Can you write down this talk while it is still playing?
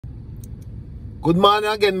Good morning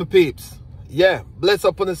again, my peeps. Yeah, bless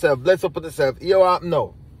up on yourself, bless up on yourself. You what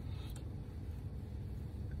now?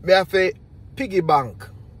 Me have a piggy bank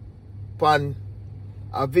on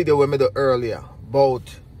a video we made earlier about,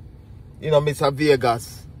 Mr.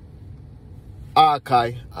 Vegas,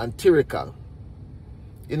 Archive and Tyrical.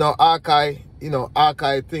 Archive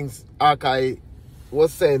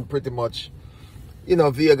was saying pretty much,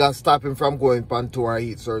 Vegas stopping from going on tour and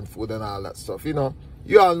eat certain food and all that stuff,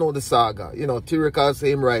 You all know the saga. Tyrical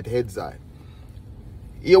say him right head's eye.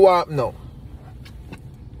 You want know?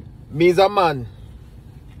 Me's a man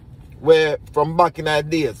where from back in the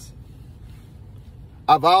days,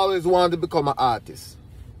 I've always wanted to become an artist.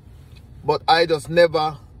 But I just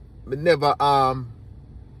never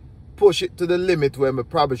push it to the limit where I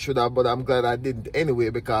probably should have, but I'm glad I didn't anyway,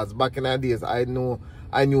 because back in the days I knew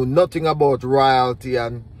nothing about royalty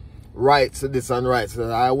and rights to this and rights to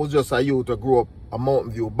that. I was just a youth who grew up a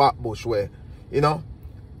Mountain View, Backbush where, me don't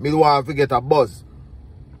want to get a buzz.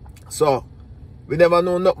 So, we never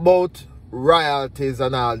know nothing about royalties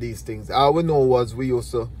and all these things. All we know was we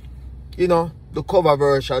used to, the cover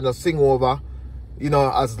version, just sing over,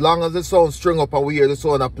 as long as the sound string up and we hear the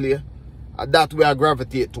sound play, that we are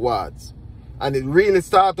gravitate towards. And it really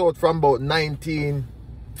started out from about 19,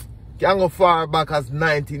 can't go far back as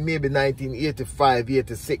maybe 1985,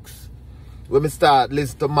 86. When we start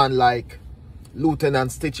listening to man like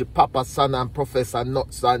Lieutenant Stitchy, Papa San and Professor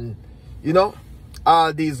Nuts and,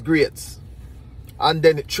 all these greats. And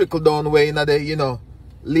then it trickled down way in the,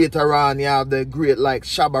 later on you have the great like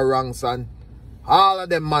Shabba Ranks and all of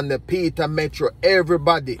them, man, the Peter Metro,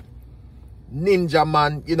 everybody. Ninja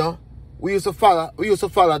Man, We used to follow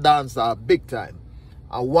Dancehall big time.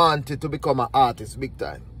 I wanted to become an artist big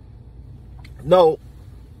time. Now,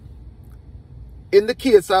 in the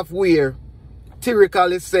case of where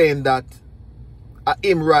Tyrical is saying that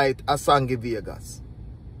him write a song in Vegas.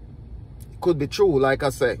 Could be true, like I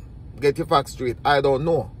said. Get your facts straight. I don't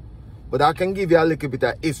know. But I can give you a little bit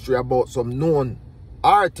of history about some known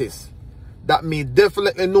artists that me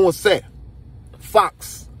definitely know say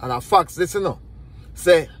facts. And a facts, listen,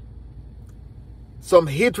 say some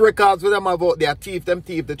hit records with them about their thief, them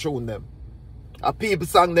tune them. A people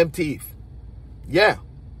sang them thief. Yeah.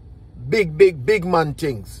 Big man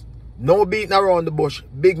things. No beating around the bush.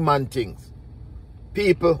 Big man things.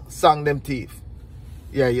 People sang them thief.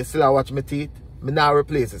 Yeah, you still watch my teeth? Me now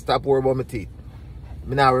replace it. Stop worrying about my teeth.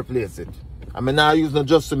 Me now replace it. And me now use no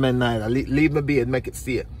adjustment neither. Leave my beard, make it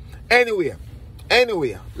stay. Anyway,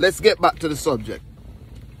 let's get back to the subject.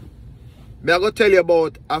 Me I go tell you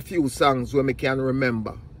about a few songs where me can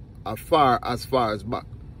remember as far as back.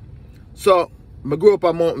 So, me grew up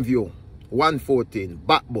at Mountain View, 114,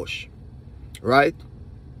 Backbush. Right?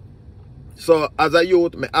 So, as a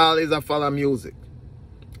youth, me always follow music.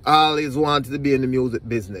 Always wanted to be in the music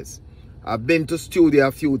business. I've been to studio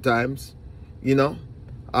a few times,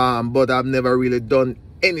 but I've never really done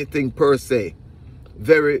anything per se.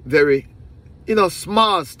 Very,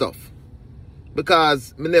 small stuff.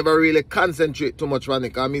 Because I never really concentrate too much on it.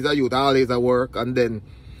 Because I'm a youth, always at work. And then,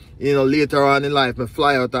 later on in life, I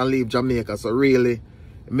fly out and leave Jamaica. So really,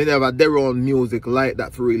 I never did around music like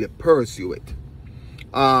that to really pursue it.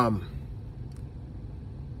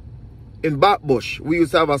 In Backbush, we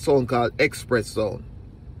used to have a song called Express Sound.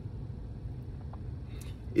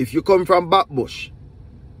 If you come from Backbush,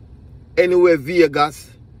 anywhere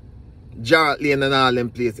Vegas, Jarrett Lane and all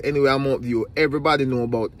them places, anywhere Mount View, everybody know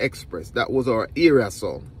about Express. That was our area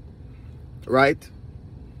song. Right?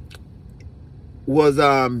 Was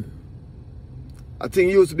I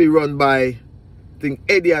think used to be run by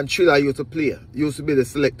Eddie and Triller used to play. Used to be the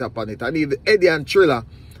selector upon it. And even Eddie and Triller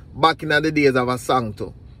back in the days of a song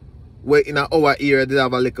too. Where in our area they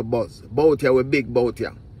have a little buzz. Bout here, we big bout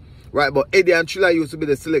here. Right, but Eddie and Triller used to be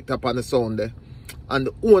the selector upon the sound there. And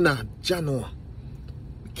the owner, Jano,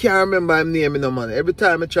 can't remember his name, man. Every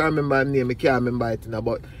time I try to remember his name, I can't remember it.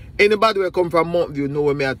 But anybody who come from Mountain View know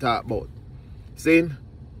what I talk about. See?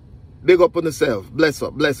 Big up on yourself. Bless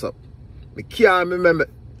up. I can't remember.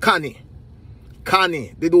 Connie,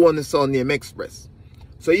 they do want the sound name Express.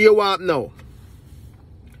 So you want now.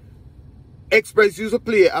 Express used to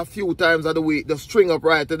play a few times of the week, just string up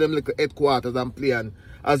right to them little headquarters and play. And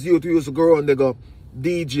as youth used to go around, they go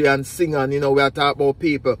DJ and sing, and we are talking about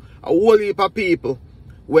people. A whole heap of people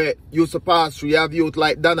where used to pass through. You have youth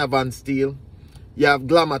like Donovan Steele, you have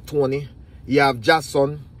Glamour Tony, you have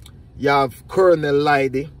Jason, you have Colonel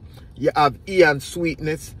Lydie, you have Ian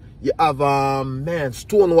Sweetness, you have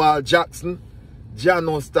Stonewall Jackson,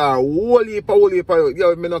 Jano Star, whole heap of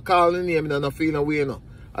yo, me not calling the name, I not feeling way,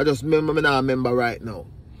 I just remember, I not remember right now.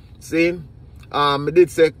 See? I did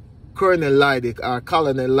say Colonel Lydic or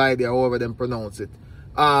Colonel Lydic, however them pronounce it.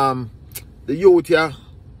 The youth here,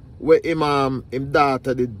 where him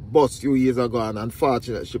daughter did bust few years ago, and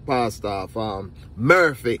unfortunately she passed off.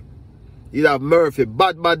 Murphy. You have Murphy,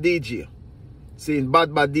 bad DJ. Saying bad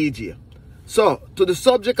DJ. So, to the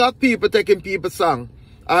subject of people taking people's song,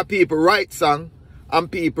 or people write song,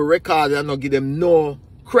 and people record and not give them no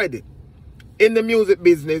credit. In the music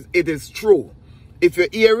business, it is true. If you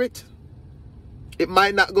hear it, it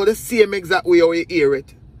might not go the same exact way how you hear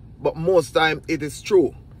it, but most time it is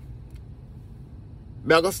true. I'm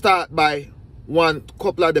going to start by one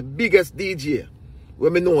couple of the biggest DJ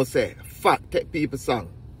where me know say, fact, take people's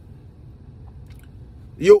song.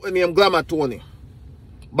 You name Glamour Tony.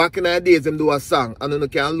 Back in the days, them do a song, and you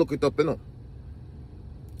can look it up, you know.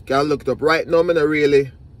 Can look it up. Right now, me no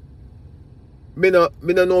really, me no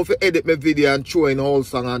know if you edit my video and show in the whole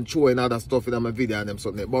song and show in other stuff in my video and them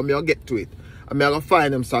something. But me I'll get to it. And me I'll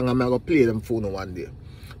find them song and me I'll play them for one day.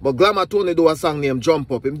 But Glamour Tony do a song named Jump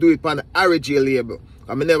Up. Him do it on the RG label.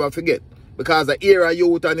 And me never forget. Because I hear a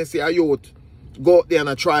youth and you see a youth go out there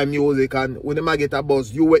and try music, and when they might get a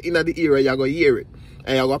buzz, you were in the era, you're going to hear it.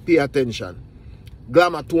 And you're going to pay attention.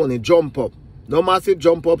 Glamour Tony, Jump Up. No massive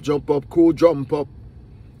jump up, cool jump up.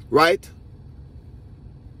 Right?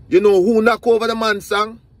 You know who knock over the man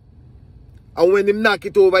song? And when him knock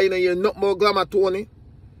it over, you know, you're not more Glamour Tony.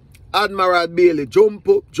 Admiral Bailey, jump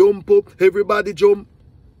up, everybody jump.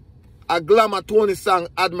 A Glamour Tony song,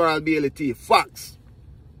 Admiral Bailey T. Facts.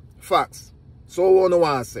 Facts. So what I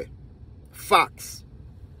want to say. Facts.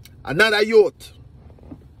 Another youth.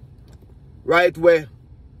 Right where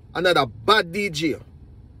another bad DJ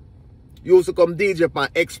used to come DJ upon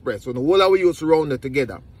Express. When the whole of we used to round it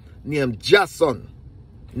together. Named Jason.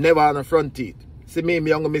 Never on the front teeth. See me, I'm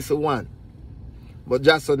going to miss one. But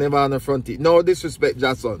Jason never on the front teeth. No disrespect,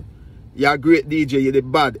 Jason. You're a great DJ. You're the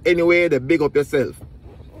bad. Anyway, they big up yourself.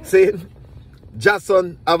 See?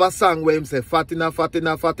 Jason have a song where him say Fatina,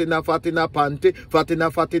 Fatina, Fatina, Fatina, panty. Fatina,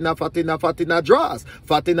 Fatina, Fatina, Fatina, draws.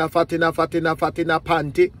 Fatina, Fatina, Fatina, Fatina,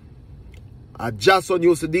 panty. And Jason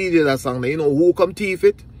used to DJ that song. You know who come teeth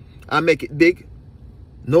it and make it big?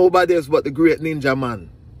 Nobody else but the great Ninja Man.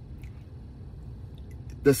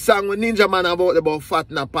 The song with Ninja Man about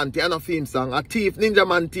Fatina, panty, and a theme song. A thief, Ninja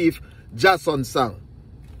Man thief, Jason song.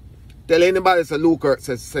 Tell anybody say Luke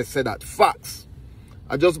say that. Facts.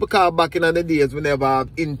 And just because back in the days we never have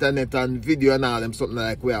internet and video and all them something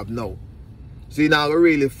like we have now. So you now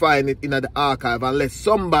really find it in the archive unless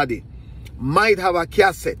somebody might have a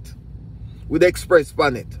cassette with Express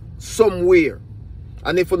on it somewhere.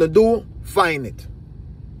 And if you do, find it.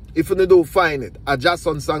 If you do, find it. A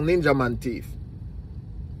Jason song Ninja Man thief.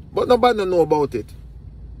 But nobody don't know about it.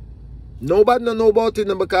 Nobody don't know about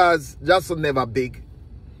it because Jason never big.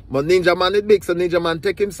 But Ninja Man is big, so Ninja Man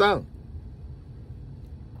take him song.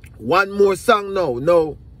 One more song now.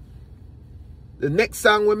 No. The next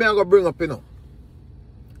song we may going to bring up, you know.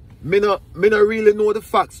 Me no really know the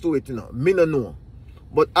facts to it, you know. Me no know.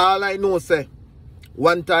 But all I know say,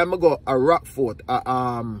 one time I go a Rockfort,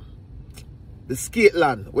 the skate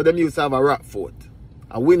land where them used to have a Rockfort,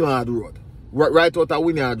 a Winard Road. Right out of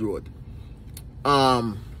Winard Road.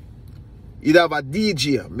 You'd have a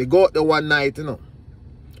DJ. Me go out there one night, you know.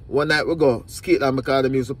 One night we go skate land because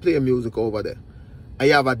them used to play music over there. I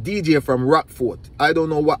have a DJ from Rockfort. I don't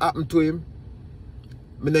know what happened to him.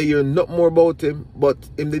 I don't hear nothing more about him, but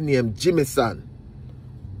him the name Jimmy San.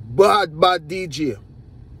 Bad DJ.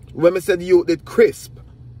 When I said the youth did crisp,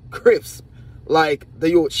 like the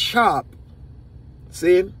youth sharp.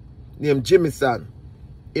 See? Name Jimmy San.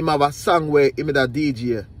 Him have a song where him is a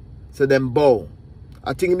DJ. So them bow.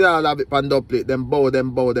 I think him all have it on the plate. Them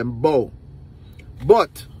bow.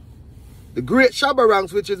 But the great Shabba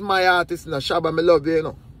Ranks, which is my artist, and Shabba, me love you, you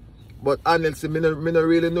know. But honestly, me no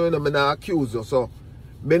really know, you know, me not accuse you. So,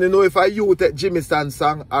 me no know if you take Jimmy San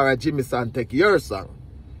song or a Jimmy San take your song.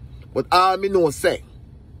 But all me know say,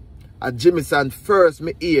 a Jimmy San first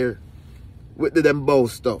me hear with the them bow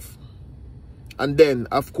stuff. And then,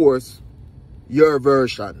 of course, your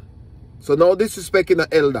version. So now disrespecting the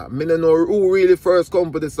elder. Me no know who really first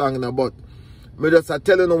come with the song, you know, but me just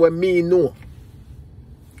telling you what me know.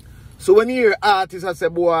 So when you hear artists I say,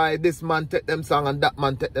 boy, this man take them song and that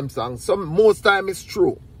man take them song, most time it's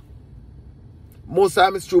true. Most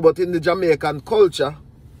time it's true, but in the Jamaican culture,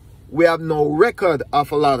 we have no record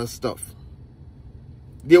of a lot of stuff.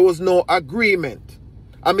 There was no agreement.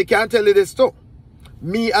 And me can tell you this too.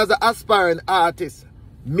 Me as an aspiring artist,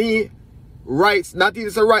 me writes, not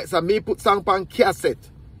even a writer, me put song on cassette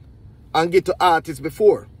and get to artists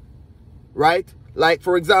before. Right? Like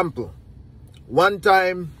for example, one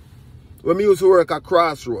time, when we used to work at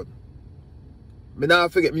Crossroad, Me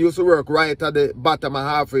not forget, me used to work right at the bottom of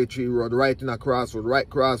Halfway Tree Road, right in a crossroad, right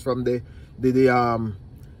cross from the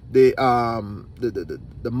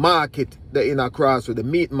market, the inner crossroad, the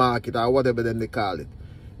meat market or whatever then they call it.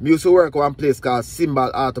 Me used to work one place called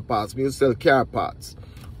Symbol Auto Parts. Me used to sell car parts.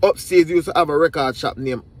 Upstairs, we used to have a record shop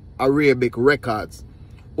named Arabic Records,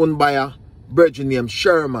 owned by a virgin named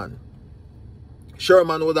Sherman.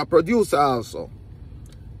 Sherman was a producer also.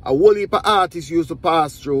 A whole heap of artists used to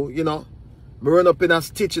pass through, you know. Me run up in a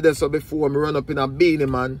Stitch there so before, me run up in a Beanie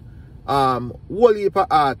Man. Whole heap of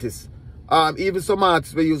artists. Even some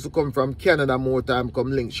artists we used to come from Canada more time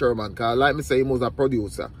come link Sherman, because like me say, he was a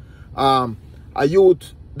producer. A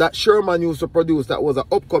youth that Sherman used to produce that was an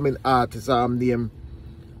upcoming artist named,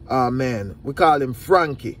 man, we call him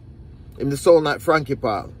Frankie. In the sound like Frankie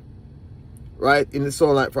Paul. Right? In the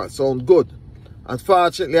sound like Frankie. Sound good.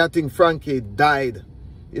 Unfortunately, I think Frankie died,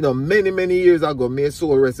 you know, many years ago. May his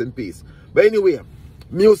soul rest in peace. But anyway,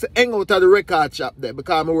 me used to hang out at the record shop there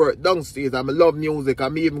because I work downstairs and I love music.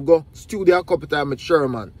 And I even go studio a couple times with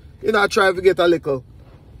Sherman. You know, I try to get a little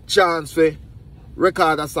chance for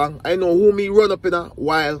record a song. I know who me run up in a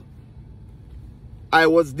while I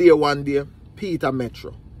was there one day. Peter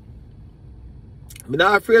Metro. I'm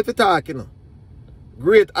not afraid to talk, you know.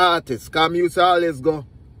 Great artist. Because I used to always go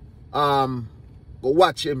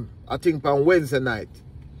watch him, I think, on Wednesday night.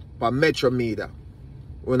 On Metro Media.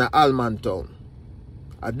 When at Almantown.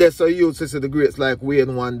 And that's how you used to see the greats like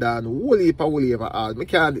Wayne Wonder and whole heap of art. Me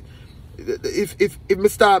can't, if me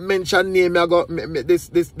start mention name, this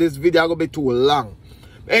video going to be too long.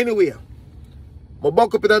 Anyway, I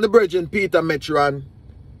buck up in the bridge in Peter Metro and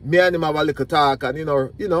me and him have a little talk and you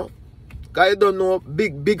know, because you don't know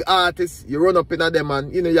big artists, you run up in them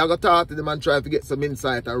and you know, you got to talk to them and try to get some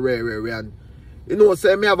insight and rare and you know,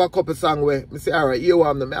 say me have a couple songs where me say, alright, you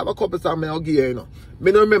want them. I have a couple songs I'll give you, you know.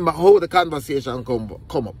 Me don't remember how the conversation come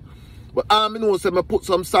up. But I know say me put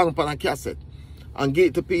some song on a cassette and give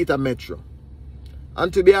it to Peter Metro.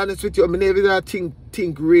 And to be honest with you, I never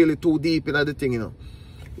think really too deep in the thing, you know.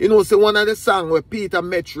 You know, say one of the songs where Peter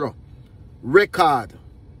Metro record.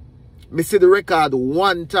 Me see the record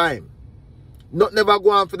one time. Not never go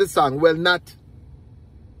on for the song. Well, not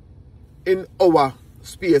in our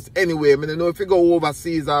space anyway. I don't know if you go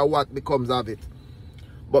overseas or what becomes of it.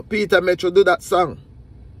 But Peter Metro do that song.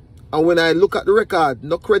 And when I look at the record,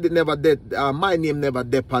 no credit never dead. My name never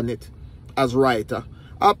dep on it as writer.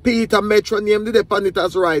 Peter Metro name did dep on it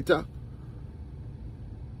as writer.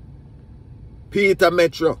 Peter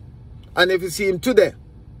Metro. And if you see him today,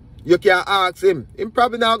 you can ask him. He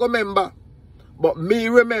probably not going to remember. But me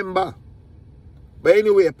remember. But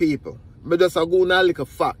anyway, people, I just go now look at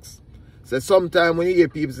facts. So sometimes when you hear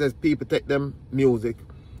people say people take them music,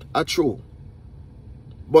 are true.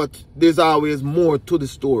 But there's always more to the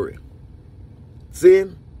story. See?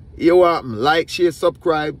 You want like, share,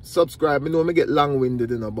 subscribe. I know I get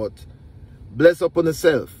long-winded, you know, but bless up on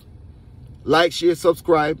yourself. Like, share,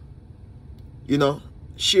 subscribe. You know,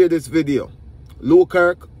 share this video. Lou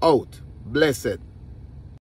Kirk out. Blessed.